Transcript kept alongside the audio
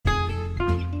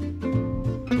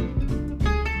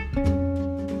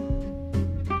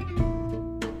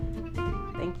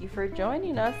for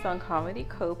joining us on Comedy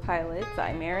Co-Pilots.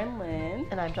 I'm Erin Lynn.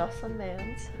 And I'm Jocelyn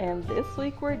Mans. And this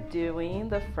week we're doing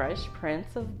The Fresh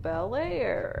Prince of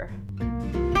Bel-Air.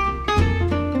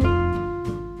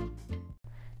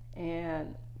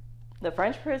 And The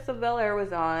Fresh Prince of Bel-Air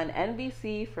was on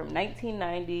NBC from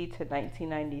 1990 to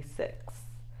 1996.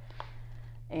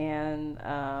 And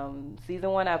season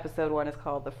 1, episode 1 is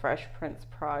called The Fresh Prince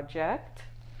Project.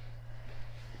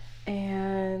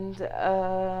 And,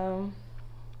 oh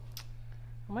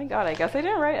my god, I guess I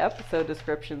didn't write episode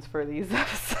descriptions for these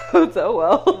episodes. Oh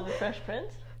well. The Fresh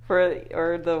Prince?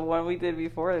 Or the one we did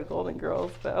before, the Golden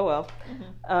Girls, but oh well.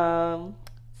 Mm-hmm.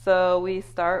 So we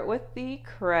start with the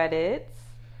credits,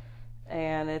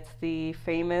 and it's the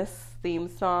famous theme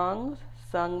song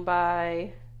sung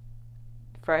by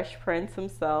Fresh Prince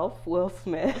himself, Will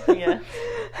Smith. Yeah.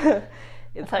 I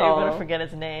thought you were going to forget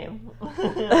his name.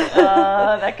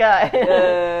 That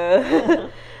guy.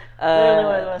 Literally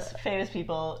one of the most famous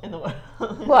people in the world.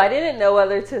 Well, I didn't know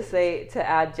whether to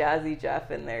add Jazzy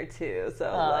Jeff in there too. So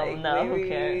no, maybe, who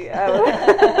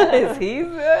cares? Is he?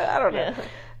 I don't know.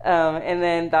 Yeah. And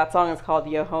then that song is called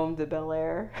 "Yo Home to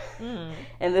Bel-Air,"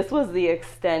 and this was the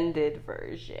extended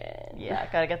version. Yeah,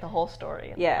 gotta get the whole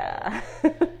story. Yeah.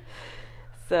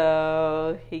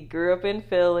 So he grew up in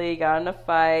Philly, got in a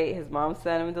fight. His mom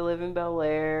sent him to live in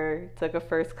Bel-Air, took a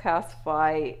first-class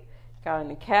flight, got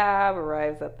in a cab,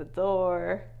 arrives at the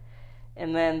door.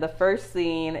 And then the first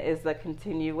scene is the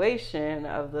continuation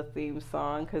of the theme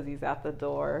song because he's at the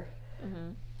door. Mm-hmm.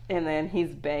 And then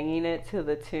he's banging it to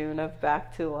the tune of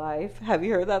Back to Life. Have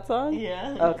you heard that song?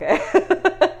 Yeah. Okay.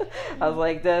 I was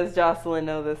like, does Jocelyn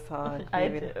know this song? I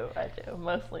do.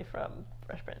 Mostly from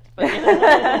Fresh Prince.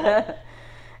 But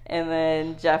And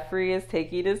then Jeffrey is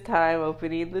taking his time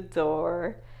opening the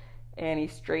door, and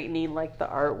he's straightening like the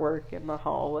artwork in the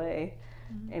hallway.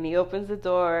 Mm-hmm. And he opens the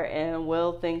door, and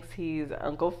Will thinks he's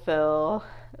Uncle Phil,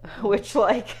 which,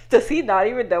 does he not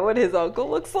even know what his uncle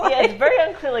looks like? Yeah, it's very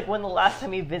unclear, when the last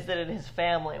time he visited his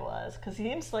family was, because he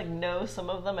seems to, know some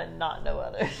of them and not know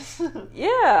others.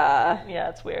 Yeah. Yeah,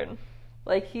 it's weird.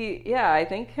 I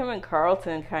think him and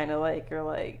Carlton kind of,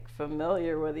 are,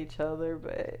 familiar with each other,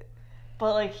 but...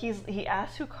 But, he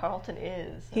asked who Carlton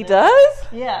is. He does?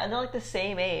 Yeah, and they're, the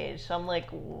same age. So I'm like,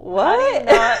 what?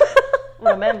 How do you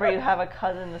not remember you have a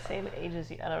cousin the same age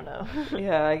as you? I don't know.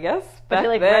 Yeah, I guess back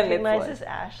then recognizes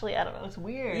Ashley. I don't know. It's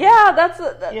weird. Yeah,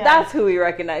 that's who he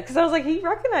recognized. Because I was like, he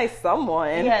recognized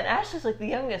someone. Yeah, and Ashley's, the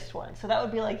youngest one. So that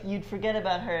would be, you'd forget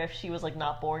about her if she was,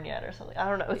 not born yet or something. I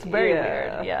don't know. It's very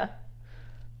weird. Yeah.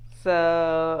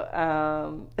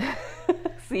 So,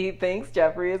 he thinks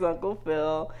Jeffrey is Uncle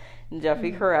Phil. And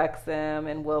Jeffrey corrects him,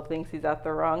 and Will thinks he's at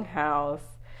the wrong house.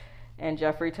 And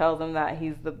Jeffrey tells him that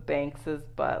he's the Banks'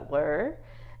 butler.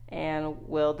 And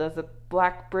Will does a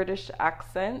black British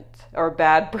accent, or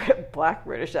black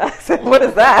British accent. What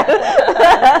is that?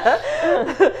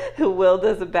 Will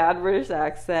does a bad British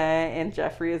accent, and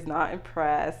Jeffrey is not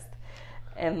impressed.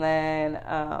 And then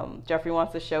Jeffrey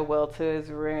wants to show Will to his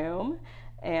room.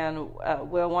 And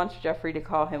Will wants Jeffrey to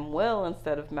call him Will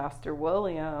instead of Master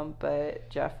William, but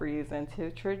Jeffrey's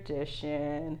into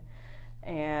tradition,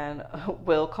 and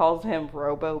Will calls him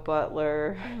Robo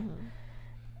Butler,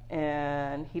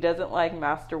 and he doesn't like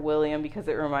Master William because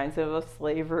it reminds him of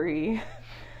slavery,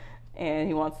 and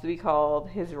he wants to be called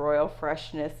His Royal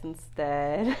Freshness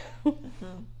instead.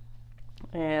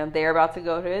 And they're about to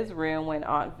go to his room when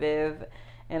Aunt Viv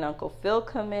and Uncle Phil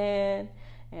come in.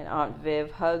 And Aunt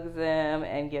Viv hugs him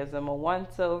and gives him a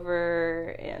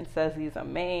once-over and says he's a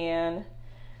man.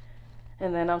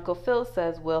 And then Uncle Phil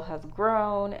says Will has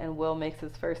grown, and Will makes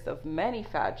his first of many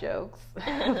fat jokes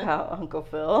about Uncle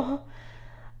Phil.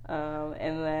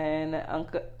 And then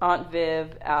Aunt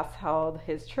Viv asks how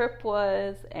his trip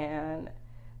was, and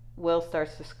Will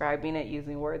starts describing it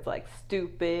using words like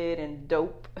stupid and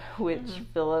dope, which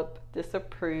Philip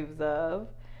disapproves of.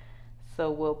 So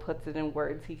Will puts it in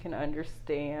words he can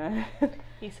understand.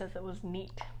 He says it was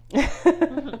neat.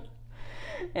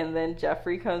 And then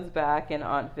Jeffrey comes back, and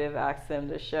Aunt Viv asks him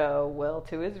to show Will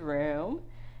to his room.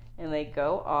 And they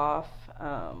go off.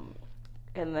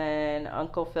 And then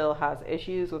Uncle Phil has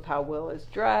issues with how Will is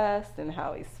dressed and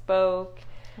how he spoke.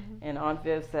 And Aunt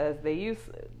Viv says they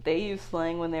used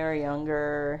slang when they were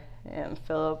younger. And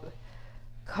Philip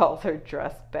called her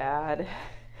dress bad.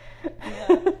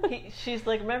 Yeah. She's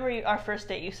like, remember our first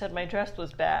date, you said my dress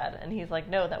was bad. And he's like,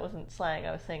 no, that wasn't slang.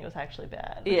 I was saying it was actually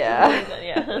bad. Yeah.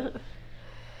 Yeah.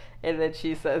 And then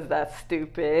she says, that's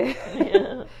stupid.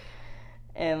 Yeah.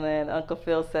 And then Uncle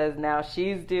Phil says now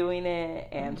she's doing it.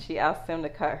 And she asks him to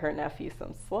cut her nephew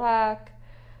some slack.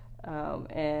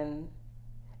 And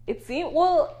It seemed,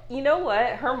 well, you know what?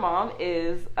 Her mom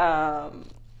is,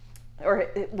 or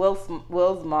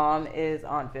Will's mom is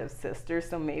Aunt Viv's sister,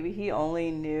 so maybe he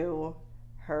only knew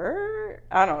her?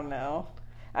 I don't know.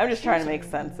 I'm just trying to make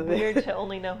sense of it. Weird to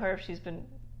only know her if she's been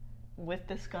with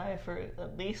this guy for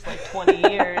at least like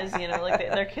 20 years, you know, like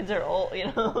their kids are old,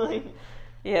 you know, like,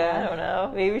 yeah. I don't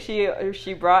know. Maybe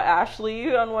she brought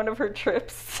Ashley on one of her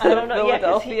trips to I don't know.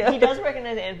 Philadelphia. Yeah, he does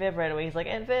recognize Aunt Viv right away. He's like,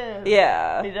 Aunt Viv.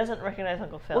 Yeah. But he doesn't recognize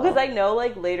Uncle Phil. Well, because I know,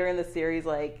 like, later in the series,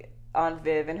 like, Aunt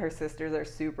Viv and her sisters are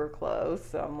super close,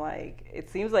 so I'm like, it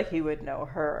seems like he would know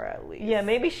her at least. Yeah,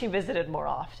 maybe she visited more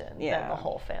often than the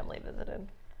whole family visited.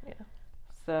 Yeah.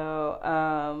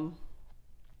 So,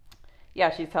 yeah,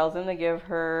 she tells him to give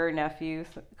her nephew,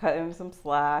 cut him some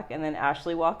slack, and then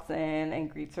Ashley walks in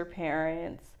and greets her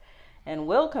parents. And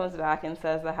Will comes back and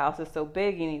says the house is so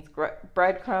big he needs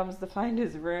breadcrumbs to find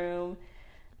his room.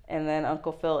 And then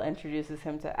Uncle Phil introduces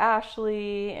him to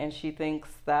Ashley, and she thinks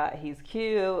that he's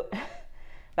cute,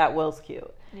 that Will's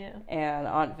cute. Yeah. And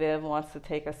Aunt Viv wants to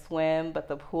take a swim, but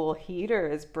the pool heater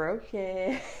is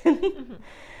broken.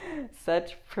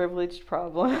 Such privileged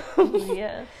problems.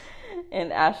 Yes.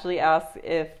 And Ashley asks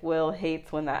if Will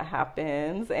hates when that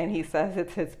happens, and he says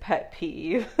it's his pet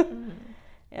peeve. Mm-hmm.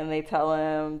 And they tell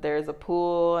him there's a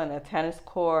pool and a tennis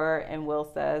court, and Will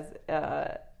says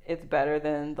it's better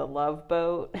than the Love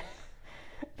Boat.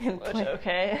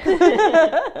 Okay.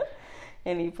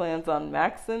 And he plans on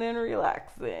maxing and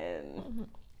relaxing. Mm-hmm.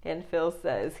 And Phil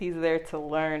says he's there to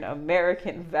learn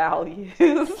American values.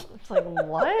 It's like,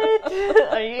 what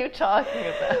are you talking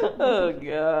about? Oh,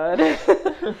 God.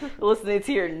 Listening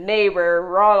to your neighbor,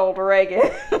 Ronald Reagan.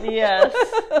 Yes.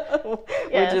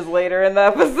 Which is later in the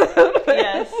episode.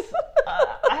 Yes.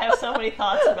 I have so many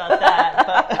thoughts about that.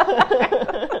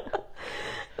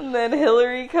 But And then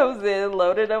Hillary comes in,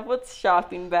 loaded up with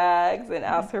shopping bags, and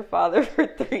asks her father for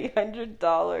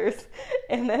 $300.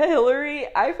 And then Hillary,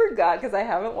 I forgot because I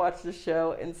haven't watched the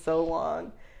show in so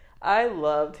long. I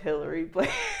loved Hillary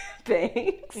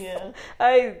Banks. Yeah.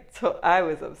 I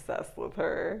was obsessed with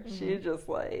her. Mm-hmm. She just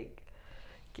like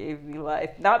gave me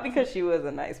life. Not because she was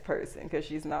a nice person, because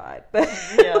she's not. But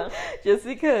yeah. Just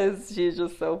because she's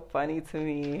just so funny to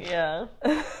me. Yeah.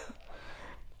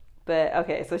 But,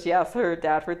 okay, so she asks her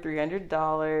dad for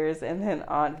 $300, and then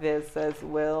Aunt Viv says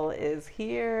Will is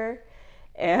here,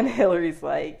 and Hillary's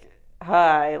like,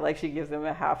 hi, like she gives him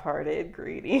a half-hearted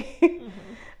greeting, mm-hmm.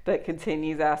 but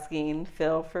continues asking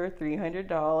Phil for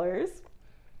 $300.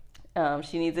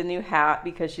 She needs a new hat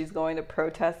because she's going to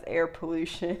protest air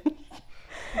pollution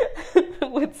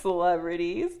with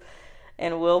celebrities,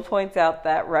 and Will points out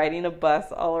that riding a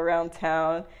bus all around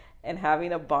town and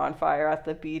having a bonfire at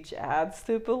the beach adds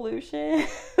to pollution.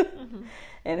 Mm-hmm.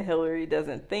 And Hillary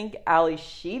doesn't think Ali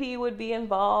Sheedy would be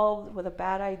involved with a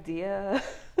bad idea.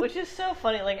 Which is so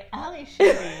funny. Like, Ali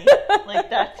Sheedy, like,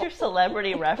 that's your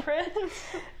celebrity reference?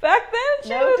 Back then,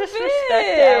 she was disrespect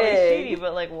big. to Ali Sheedy,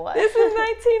 but like, what? This is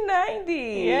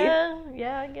 1990.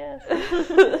 Yeah, I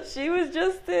guess. She was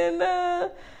just in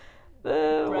the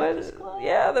Breakfast Club?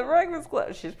 Yeah, the Breakfast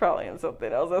Club. She's probably in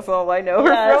something else. That's all I know her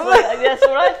from. That's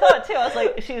what I thought too. I was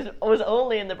like, she was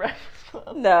only in the Breakfast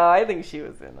Club. No, I think she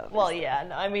was in others. Well, yeah.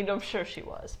 No, I mean, I'm sure she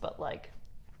was, but like,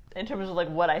 in terms of like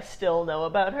what I still know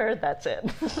about her, that's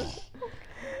it.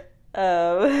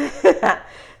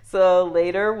 So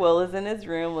later, Will is in his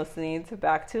room listening to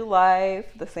Back to Life,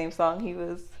 the same song he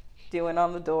was doing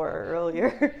on the door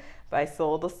earlier by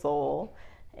Soul to Soul,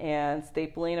 and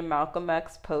stapling a Malcolm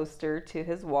X poster to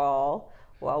his wall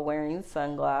while wearing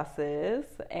sunglasses.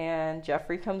 And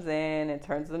Jeffrey comes in and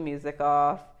turns the music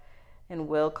off, and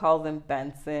Will calls him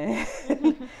Benson,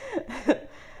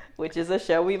 which is a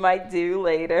show we might do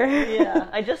later. Yeah,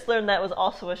 I just learned that was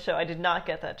also a show. I did not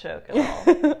get that joke at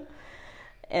all.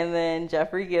 And then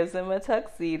Jeffrey gives him a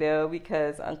tuxedo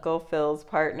because Uncle Phil's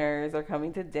partners are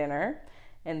coming to dinner.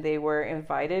 And they were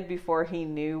invited before he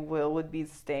knew Will would be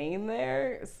staying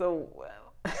there. So,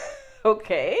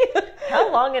 okay.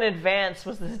 How long in advance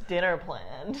was this dinner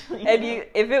planned? And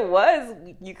if it was,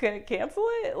 you couldn't cancel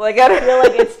it? Like, I don't feel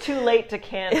like it's too late to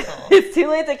cancel. It's too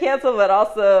late to cancel, but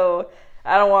also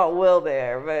I don't want Will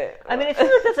there. But I mean, I feel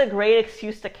like that's a great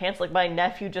excuse to cancel. Like, my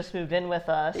nephew just moved in with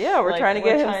us. Yeah, we're trying to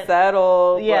get him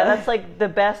settled. Yeah, that's like the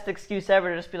best excuse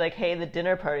ever to just be like, hey, the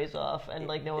dinner party's off, and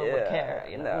like no one would care,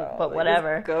 you know. No, but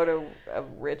whatever. Just go to a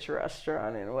rich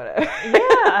restaurant and whatever. Yeah,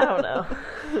 I don't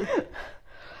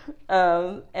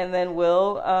know. And then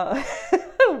Will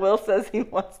says he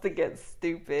wants to get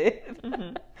stupid.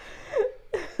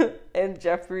 Mm-hmm. And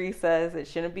Jeffrey says it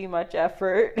shouldn't be much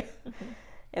effort. Mm-hmm.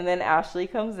 And then Ashley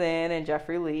comes in and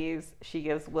Jeffrey leaves. She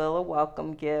gives Will a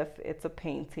welcome gift. It's a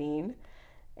painting.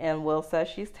 And Will says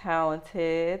she's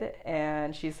talented,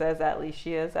 and she says at least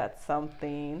she is at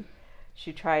something.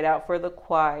 She tried out for the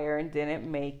choir and didn't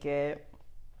make it.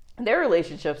 Their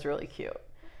relationship's really cute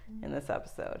in this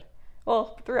episode.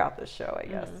 Well, throughout the show, I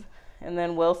guess. And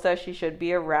then Will says she should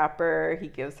be a rapper. He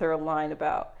gives her a line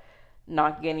about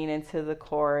not getting into the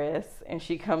chorus, and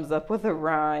she comes up with a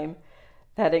rhyme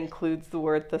that includes the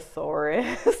word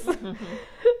thesaurus,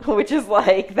 which is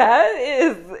like, that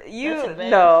is,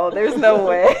 no, there's no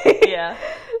way. Yeah.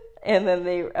 And then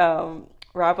they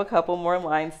rap a couple more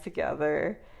lines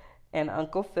together, and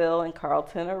Uncle Phil and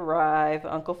Carlton arrive.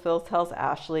 Uncle Phil tells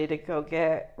Ashley to go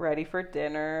get ready for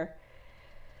dinner,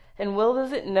 and Will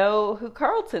doesn't know who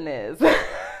Carlton is.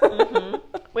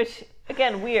 Which,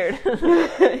 again, weird.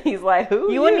 He's like,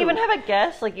 who? You wouldn't even have a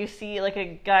guess. Like, you see, like,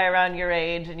 a guy around your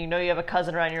age, and you know you have a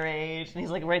cousin around your age, and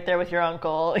he's, like, right there with your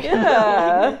uncle.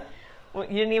 Yeah. You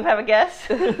didn't even have a guess?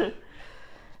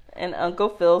 And Uncle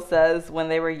Phil says when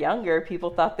they were younger,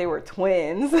 people thought they were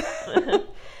twins.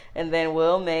 And then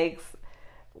Will makes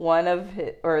one of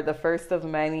his, or the first of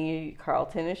many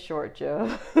Carlton is short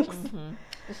jokes.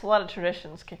 There's a lot of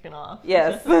traditions kicking off.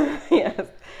 Yes. Yes.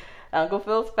 Uncle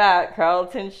Phil's fat,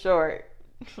 Carlton's short.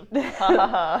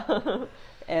 And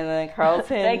then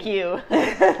Carlton... Thank you.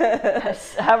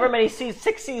 However many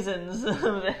 6 seasons.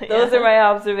 Those are my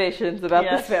observations about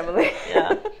this family.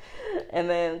 Yeah. And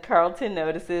then Carlton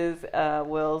notices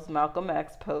Will's Malcolm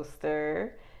X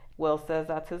poster. Will says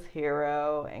that's his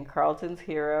hero, and Carlton's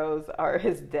heroes are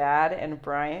his dad and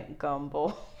Bryant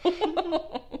Gumbel.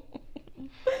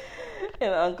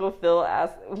 And Uncle Phil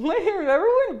asked, remember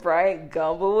when Bryant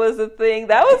Gumbel was a thing?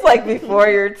 That was like before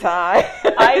your time.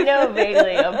 I know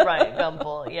vaguely of Bryant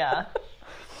Gumbel, yeah.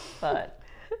 But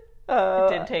it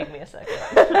did take me a second.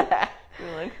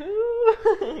 You're like,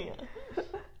 who? Yeah.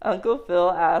 Uncle Phil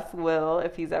asks Will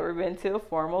if he's ever been to a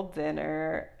formal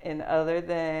dinner, and other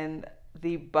than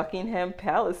the Buckingham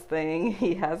Palace thing,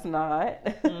 he has not.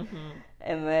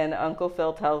 And then Uncle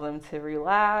Phil tells him to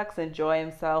relax, enjoy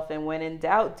himself, and when in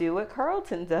doubt, do what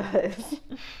Carlton does.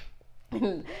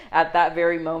 And at that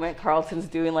very moment, Carlton's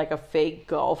doing like a fake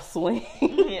golf swing.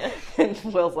 Yeah. And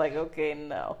Will's like, okay,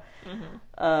 no.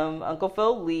 Uncle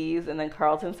Phil leaves, and then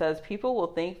Carlton says people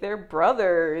will think they're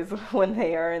brothers when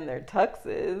they are in their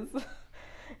tuxes.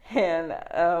 And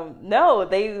no,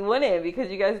 they wouldn't, because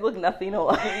you guys look nothing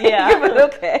alike. Yeah. But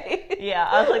okay. Yeah,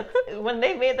 I was like, when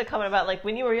they made the comment about, like,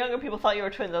 when you were younger, people thought you were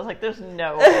twins, I was like, there's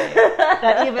no way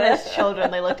that even as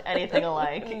children they looked anything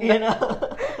alike, you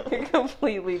know? You're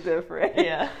completely different.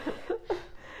 Yeah.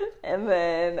 And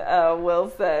then Will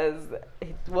says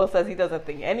he doesn't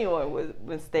think anyone would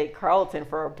mistake Carlton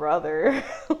for a brother.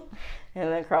 And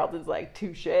then Carlton's like,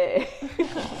 touche.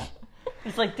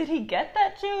 He's like, did he get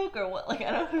that joke or what? Like, I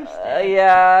don't understand.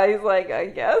 Yeah, he's like, I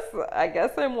guess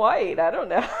I'm white. I don't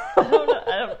know.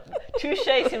 I don't.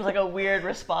 Touche seems like a weird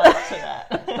response to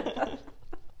that.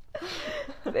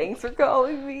 Thanks for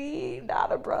calling me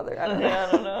not a brother. I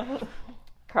don't know.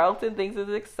 Carlton thinks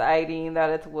it's exciting that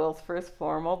it's Will's first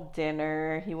formal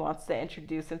dinner. He wants to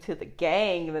introduce him to the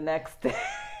gang the next day.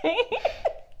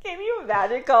 Can you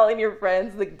imagine calling your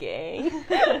friends the gang?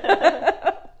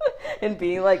 And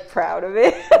being like proud of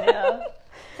it. Yeah.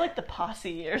 It's like the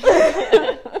posse or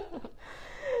something.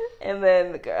 And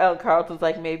then Carlton's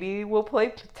like, maybe we'll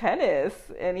play tennis.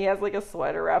 And he has like a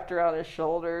sweater wrapped around his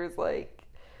shoulders, like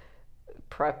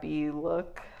preppy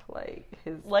look. Like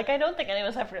I don't think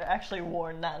anyone's ever actually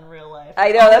worn that in real life.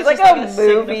 I know, that's like a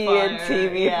movie and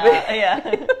TV thing. Yeah.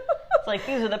 It's like,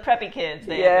 these are the preppy kids.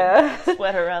 They have a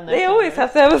sweater around their shoulders. They always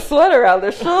have to have a sweater around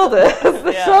their shoulders.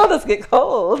 The shoulders get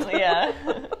cold. Yeah.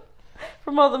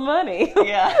 From all the money.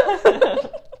 Yeah.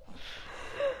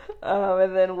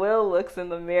 And then Will looks in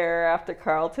the mirror after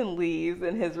Carlton leaves,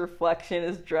 and his reflection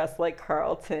is dressed like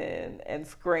Carlton and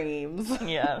screams.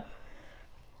 Yeah.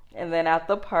 And then at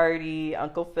the party,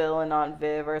 Uncle Phil and Aunt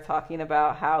Viv are talking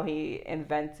about how he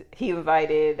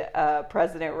invited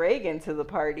President Reagan to the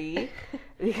party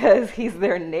because he's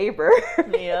their neighbor.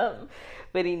 Yep.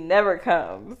 But he never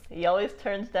comes. He always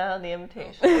turns down the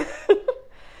invitation.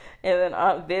 And then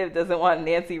Aunt Viv doesn't want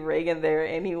Nancy Reagan there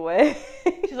anyway.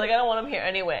 She's like, I don't want him here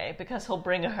anyway because he'll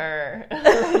bring her.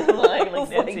 like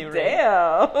Nancy Reagan.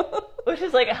 Damn. Which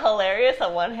is like hilarious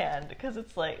on one hand because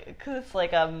it's like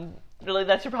really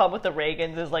that's your problem with the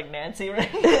Reagans is like Nancy Reagan.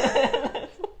 I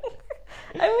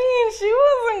mean, she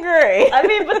wasn't great. I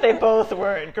mean, but they both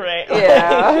weren't great.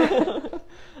 Yeah.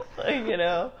 Like, you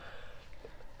know.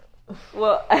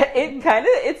 Well,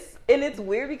 it's it's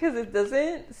weird because it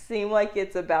doesn't seem like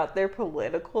it's about their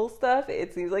political stuff.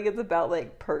 It seems like it's about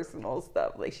like personal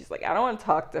stuff. Like she's like, I don't want to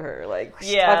talk to her. Like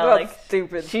she's talking about like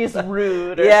stupid. She's stuff.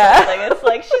 Rude. Or something. It's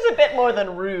like she's a bit more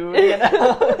than rude, you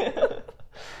know.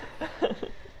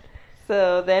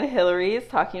 So then Hillary is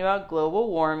talking about global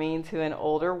warming to an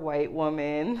older white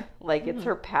woman, like it's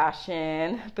her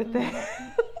passion. But then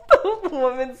the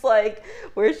woman's like,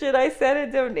 where should I send a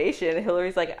donation? And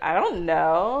Hillary's like, I don't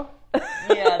know.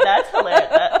 Yeah, that's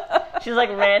hilarious. She's like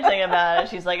ranting about it.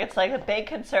 She's like, it's like a big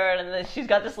concern. And then she's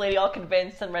got this lady all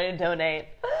convinced and ready to donate.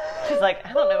 She's like,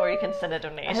 I don't know where you can send a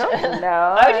donation. I don't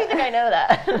know. Why would you think I know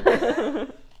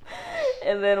that?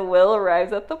 And then Will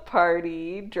arrives at the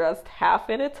party dressed half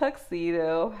in a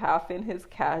tuxedo, half in his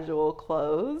casual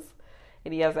clothes.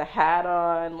 And he has a hat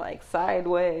on, like,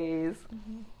 sideways.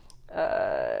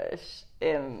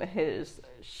 And his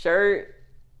shirt,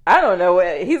 I don't know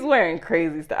what, he's wearing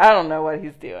crazy stuff. I don't know what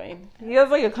he's doing. He has,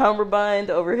 like, a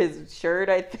cummerbund over his shirt,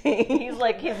 I think. He's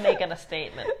making a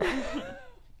statement.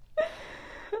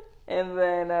 And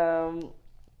then,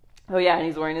 oh yeah, and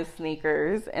he's wearing his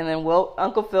sneakers. And then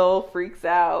Uncle Phil freaks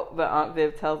out, but Aunt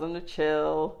Viv tells him to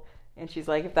chill. And she's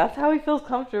like, if that's how he feels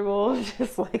comfortable,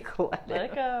 just like let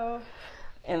it go.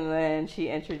 And then she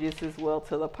introduces Will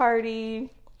to the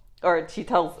party. Or she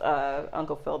tells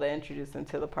Uncle Phil to introduce him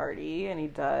to the party, and he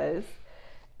does.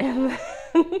 And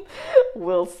then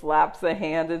Will slaps a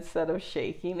hand instead of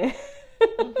shaking it.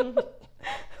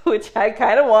 Which I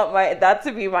kind of want that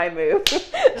to be my move.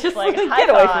 Just like get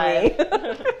away from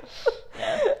me.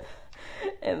 Yeah.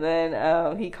 And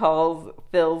then he calls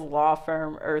Phil's law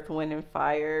firm Earth, Wind, and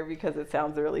Fire because it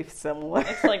sounds really similar.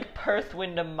 It's like Perth,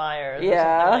 Wyndham, Myers or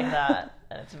something like that.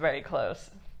 And it's very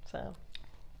close. So.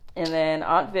 And then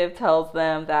Aunt Viv tells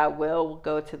them that Will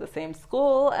go to the same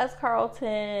school as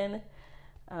Carlton.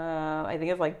 I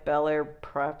think it's like Bel Air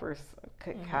Prep or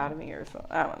Academy or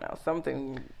something. I don't know.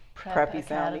 Something preppy Academy,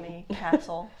 sounding.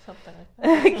 Castle, something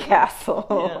like that. Castle.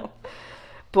 Yeah.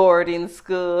 Boarding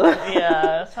school.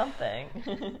 Yeah,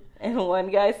 something. And one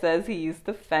guy says he used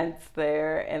to fence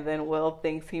there, and then Will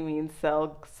thinks he means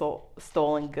sell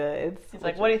stolen goods. He's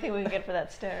like, what do you think we can get for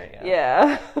that stereo?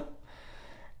 Yeah.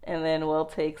 And then Will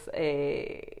takes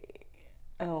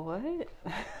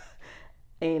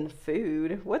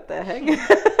food. What the heck?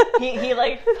 he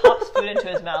like pops food into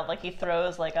his mouth, like he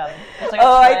throws like it's like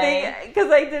I think because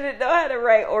I didn't know how to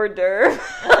write hors d'oeuvre.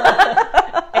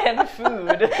 And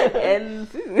food. And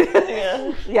food.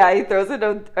 Yeah. Yeah, he throws an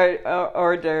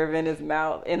hors d'oeuvre in his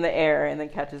mouth, in the air, and then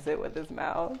catches it with his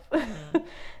mouth. Mm-hmm.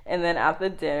 And then at the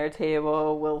dinner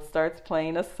table, Will starts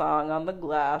playing a song on the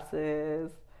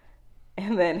glasses.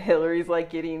 And then Hillary's like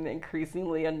getting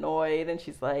increasingly annoyed, and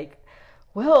she's like,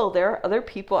 Will, there are other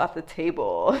people at the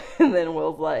table. And then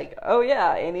Will's like, oh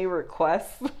yeah, any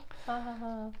requests?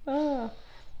 And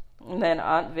then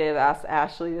Aunt Viv asks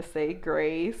Ashley to say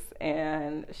grace,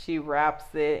 and she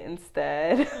raps it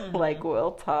instead, like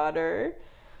Will taught her.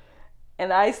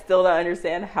 And I still don't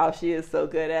understand how she is so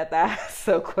good at that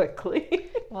so quickly.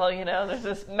 Well, you know, there's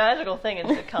this magical thing in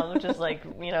sitcoms, which is like,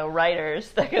 you know, writers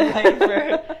that can write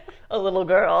for a little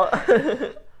girl.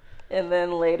 And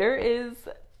then later is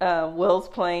Will's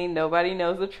playing Nobody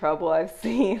Knows the Trouble I've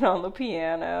Seen on the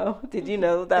piano. Did you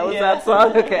know that was that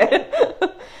song? Okay.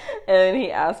 And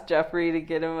he asked Jeffrey to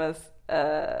get him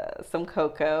some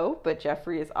cocoa, but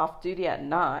Jeffrey is off duty at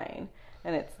 9,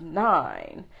 and it's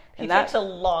 9. And that takes a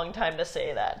long time to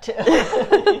say that, too.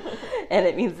 And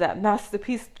it means that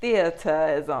Masterpiece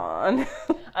Theater is on.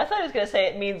 I thought he was going to say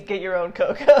it means get your own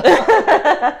cocoa.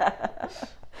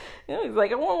 You know, he's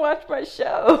like, I want to watch my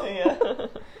show. Yeah.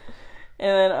 And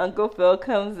then Uncle Phil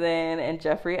comes in, and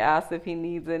Jeffrey asks if he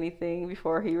needs anything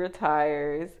before he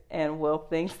retires, and Will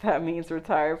thinks that means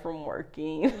retire from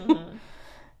working. Mm-hmm.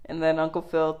 And then Uncle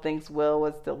Phil thinks Will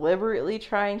was deliberately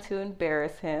trying to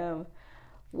embarrass him.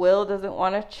 Will doesn't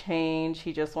want to change.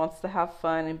 He just wants to have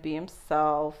fun and be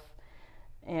himself.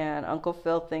 And Uncle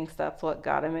Phil thinks that's what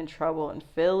got him in trouble in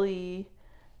Philly.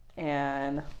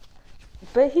 But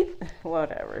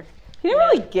whatever. He didn't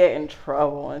really get in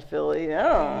trouble in Philly.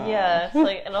 Yeah, it's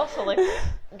like, and also like,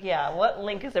 yeah, what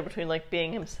link is there between like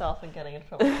being himself and getting in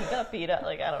trouble? He got beat up.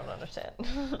 Like, I don't understand.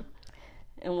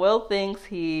 And Will thinks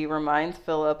he reminds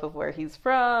Philip of where he's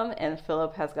from, and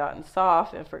Philip has gotten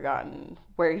soft and forgotten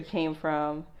where he came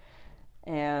from.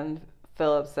 And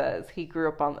Philip says he grew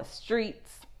up on the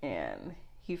streets, and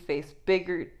he faced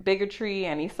bigotry,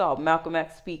 and he saw Malcolm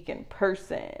X speak in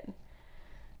person.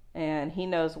 And he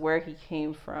knows where he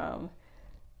came from.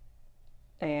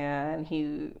 And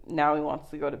now he wants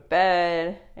to go to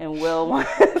bed, and Will wants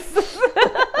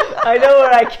I know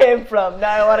where I came from.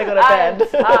 Now I want to go to bed.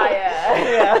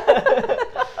 Yeah.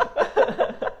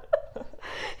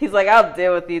 He's like, I'll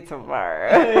deal with you tomorrow.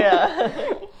 Yeah.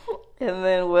 And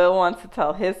then Will wants to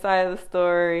tell his side of the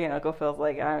story, and Uncle Phil's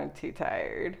like, I'm too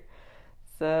tired.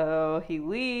 So he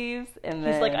leaves, and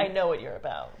then... He's like, I know what you're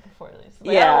about before he leaves.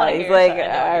 Like, yeah, he's like,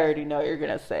 I already know what you're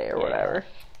going to say, or whatever.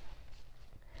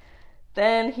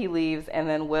 Then he leaves, and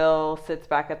then Will sits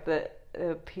back at the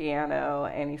piano,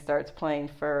 and he starts playing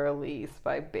Für Elise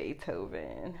by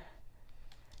Beethoven.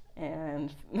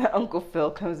 And Uncle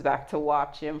Phil comes back to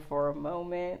watch him for a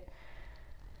moment.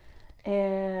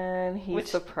 And he's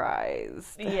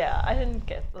surprised. Yeah, I didn't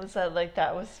get... Was that like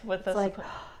that was with us? Like,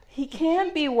 he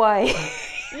can be white.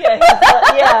 Yeah,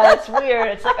 yeah, it's weird.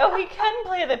 It's like, oh, he can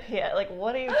play the piano. Like,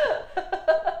 what are you...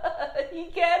 He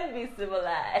can be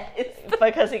civilized.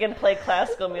 Because he can play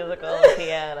classical music on the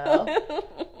piano.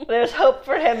 There's hope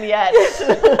for him yet.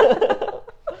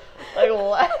 Like,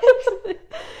 what?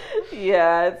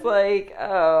 Yeah, it's like,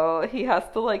 oh, he has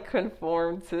to, like,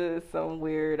 conform to some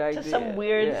weird idea. To some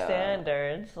weird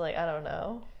standards. Like, I don't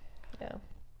know. Yeah.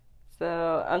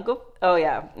 So,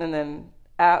 and then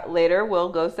later, Will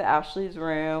goes to Ashley's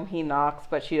room. He knocks,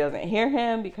 but she doesn't hear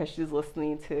him because she's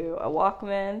listening to a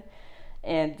Walkman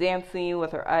and dancing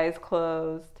with her eyes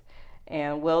closed.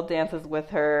 And Will dances with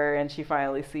her, and she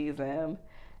finally sees him.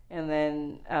 And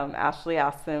then Ashley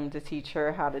asks him to teach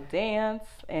her how to dance,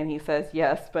 and he says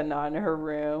yes, but not in her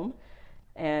room.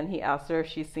 And he asks her if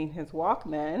she's seen his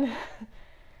Walkman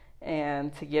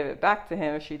and to give it back to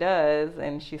him if she does.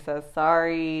 And she says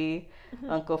sorry.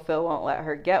 Uncle Phil won't let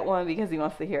her get one because he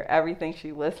wants to hear everything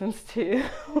she listens to.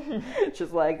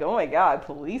 Just like, oh my God,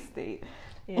 police state.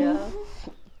 Yeah.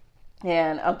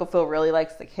 And Uncle Phil really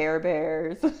likes the Care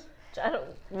Bears.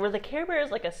 Were the Care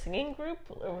Bears like a singing group,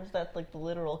 or was that like the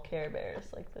literal Care Bears?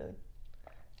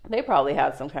 They probably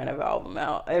had some kind of album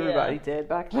out. Everybody did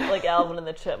back then. Like Alvin and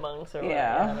the Chipmunks or whatever.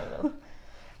 Yeah. I don't know.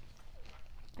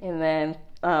 And then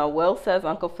Will says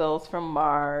Uncle Phil's from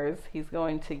Mars.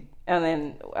 And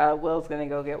then Will's going to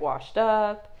go get washed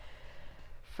up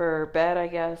for bed, I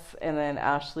guess. And then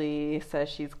Ashley says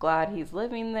she's glad he's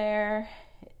living there.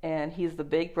 And he's the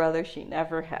big brother she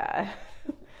never had.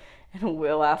 And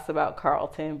Will asks about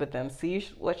Carlton, but then sees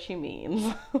what she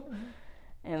means.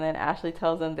 And then Ashley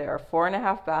tells him there are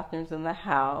 4.5 bathrooms in the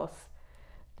house.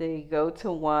 They go to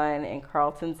one, and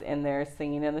Carlton's in there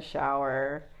singing in the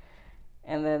shower.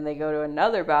 And then they go to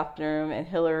another bathroom, and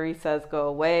Hillary says go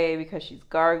away because she's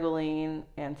gargling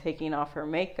and taking off her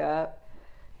makeup.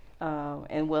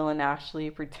 And Will and Ashley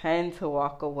pretend to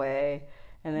walk away.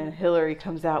 And then Hillary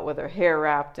comes out with her hair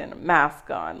wrapped and a mask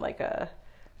on, like a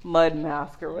mud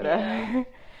mask or whatever. Yeah.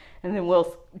 And then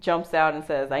Will jumps out and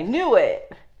says, I knew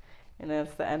it. And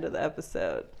that's the end of the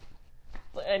episode.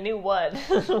 I knew what?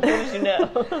 What did you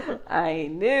know? I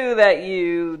knew that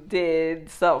you did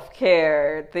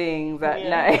self-care things at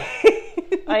night.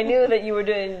 I knew that you were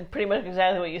doing pretty much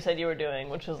exactly what you said you were doing,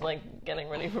 which was like getting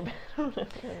ready for bed.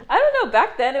 I don't know.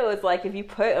 Back then it was like if you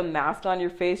put a mask on your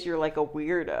face, you're like a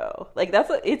weirdo. Like that's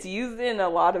what it's used in a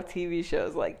lot of TV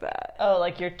shows like that. Oh,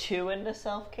 like you're too into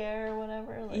self-care or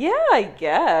whatever? Like... Yeah, I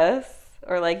guess.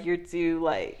 Or like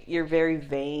you're very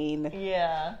vain.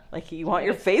 Yeah. Like you want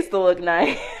your face to look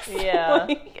nice. Yeah.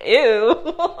 Like,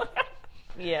 ew.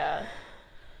 Yeah.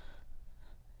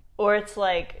 Or it's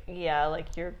like,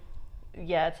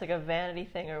 it's like a vanity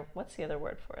thing, or what's the other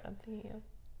word for it I'm thinking of?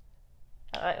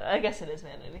 I guess it is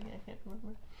vanity. I can't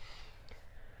remember.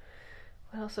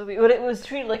 What else would be? But it was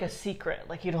treated like a secret.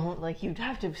 Like you don't, like you'd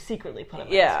have to secretly put a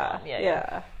mask on.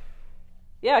 Yeah.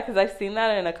 Yeah, because I've seen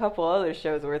that in a couple other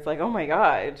shows where it's like, oh my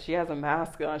God, she has a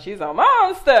mask on. She's a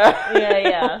monster.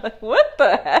 Yeah. Like, what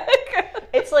the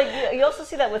heck? It's like, you also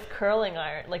see that with curling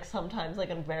iron, like sometimes, like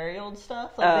in very old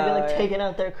stuff. Like they'd be like taking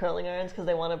out their curling irons because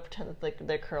they want to pretend that like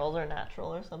their curls are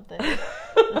natural or something.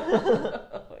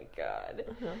 Oh my God.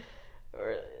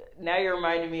 Or, now you're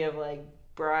reminding me of like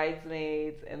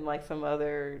Bridesmaids and like some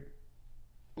other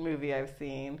movie I've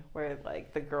seen where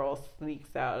like the girl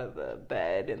sneaks out of the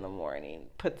bed in the morning,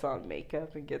 puts on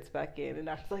makeup and gets back in and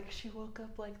acts like she woke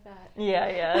up like that.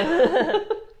 Yeah.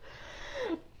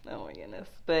 Oh my goodness.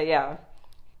 But yeah,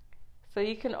 so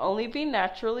you can only be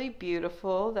naturally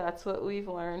beautiful. That's what we've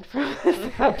learned from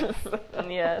this episode.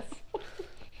 Yes.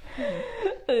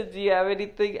 Do you have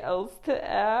anything else to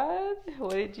add?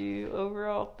 What did you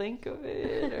overall think of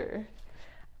it? Or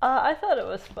I thought it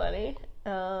was funny.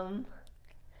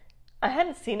 I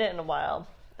hadn't seen it in a while,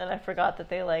 and I forgot that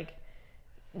they like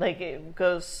it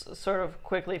goes sort of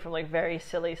quickly from like very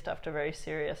silly stuff to very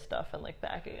serious stuff and like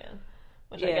back again,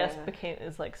 which I guess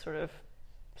is like sort of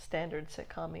standard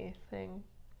sitcom-y thing.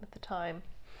 at the time.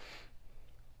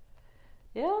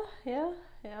 Yeah.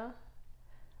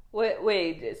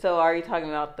 Wait. So are you talking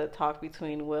about the talk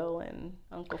between Will and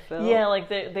Uncle Phil? Yeah, like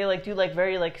they like do like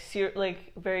very like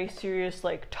very serious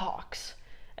like talks,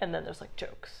 and then there's like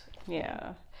jokes.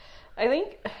 Yeah, I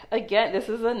think again this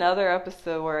is another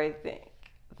episode where I think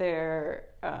they're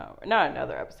not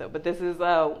another episode, but this is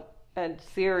a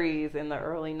series in the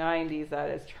early '90s that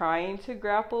is trying to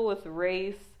grapple with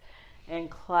race and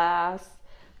class,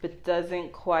 but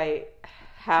doesn't quite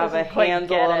have a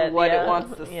handle on what it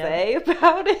wants to say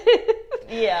about it.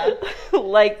 Yeah.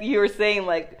 Like you were saying,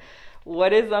 like,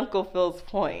 what is Uncle Phil's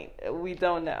point? We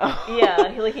don't know.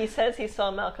 Yeah, he says he saw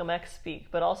Malcolm X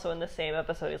speak, but also in the same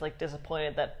episode he's like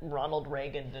disappointed that Ronald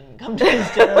Reagan didn't come to his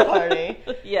dinner party.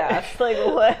 Yeah. It's like,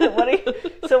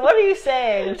 what are you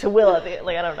saying to Will at the,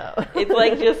 like, I don't know. It's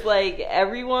like just like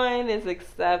everyone is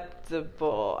acceptable.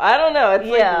 I don't know. It's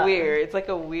like weird. It's like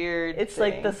a weird It's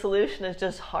thing. like the solution is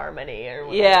just harmony or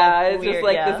whatever. Yeah, it's weird, just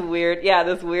like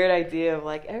this weird idea of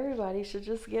like everybody should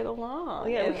just get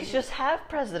along. Yeah, we should just have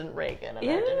President Reagan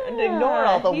and ignore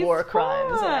all the war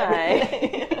crimes.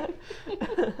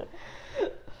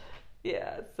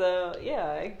 Yeah, so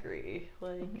I agree.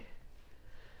 Like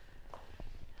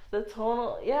the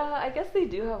tonal, I guess they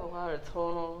do have a lot of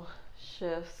tonal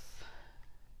shifts.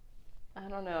 I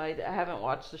don't know. I haven't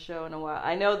watched the show in a while.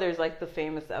 I know there's like the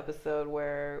famous episode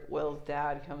where Will's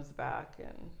dad comes back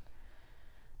and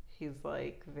he's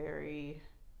like very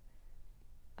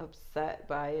upset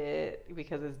by it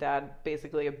because his dad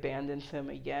basically abandons him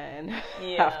again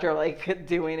after like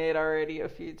doing it already a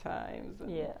few times.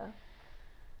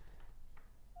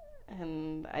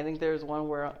 And I think there's one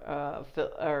where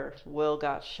Will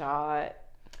got shot.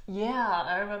 Yeah,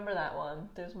 I remember that one.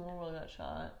 There's one where Will got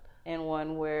shot. And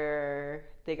one where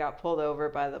they got pulled over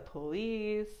by the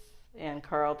police and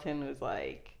Carlton was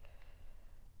like,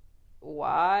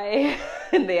 why?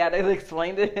 And they had to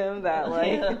explain to him that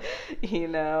like,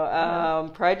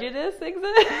 prejudice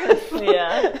exists.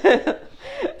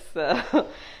 So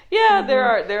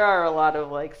there are a lot of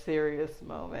like serious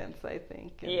moments, I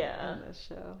think, in this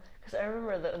show. Because I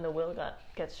remember that in the Will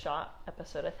gets shot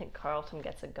episode, I think Carlton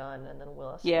gets a gun and then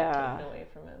Will has to take it away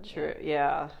from him. True.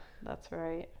 Yeah, that's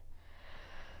right.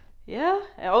 Yeah.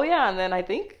 Oh, yeah. And then I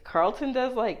think Carlton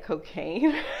does like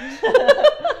cocaine.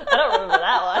 I don't remember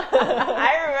that one.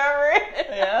 I remember it.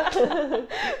 Yeah.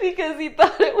 Because he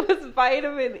thought it was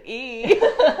vitamin E.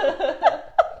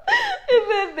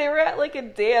 And then they were at like a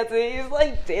dance and he was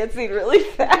like dancing really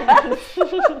fast.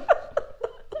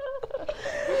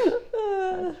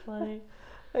 That's funny.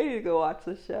 I need to go watch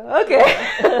the show. Okay.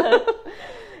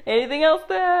 Anything else,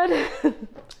 Dad?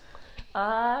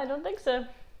 I don't think so.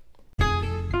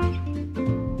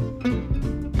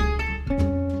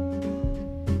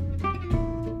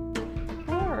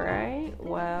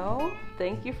 Well,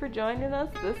 thank you for joining us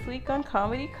this week on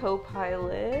Comedy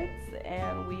Co-Pilots,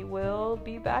 and we will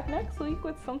be back next week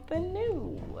with something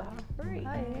new. All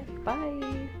right. Bye.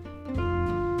 Bye.